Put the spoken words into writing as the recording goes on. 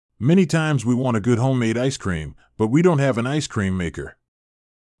Many times we want a good homemade ice cream, but we don't have an ice cream maker.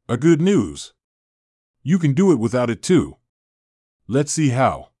 A good news! You can do it without it too. Let's see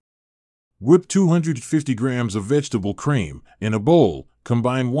how. Whip 250 grams of vegetable cream in a bowl,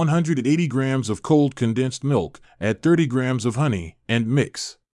 combine 180 grams of cold condensed milk, add 30 grams of honey, and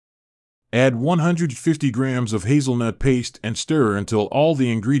mix. Add 150 grams of hazelnut paste and stir until all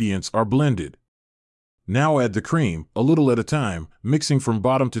the ingredients are blended. Now add the cream, a little at a time, mixing from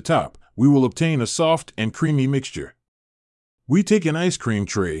bottom to top. We will obtain a soft and creamy mixture. We take an ice cream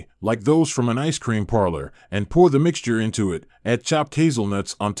tray, like those from an ice cream parlor, and pour the mixture into it, add chopped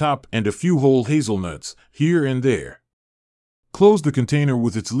hazelnuts on top and a few whole hazelnuts, here and there. Close the container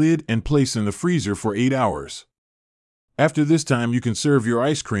with its lid and place in the freezer for 8 hours. After this time you can serve your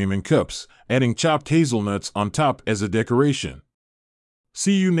ice cream in cups, adding chopped hazelnuts on top as a decoration.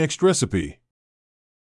 See you next recipe.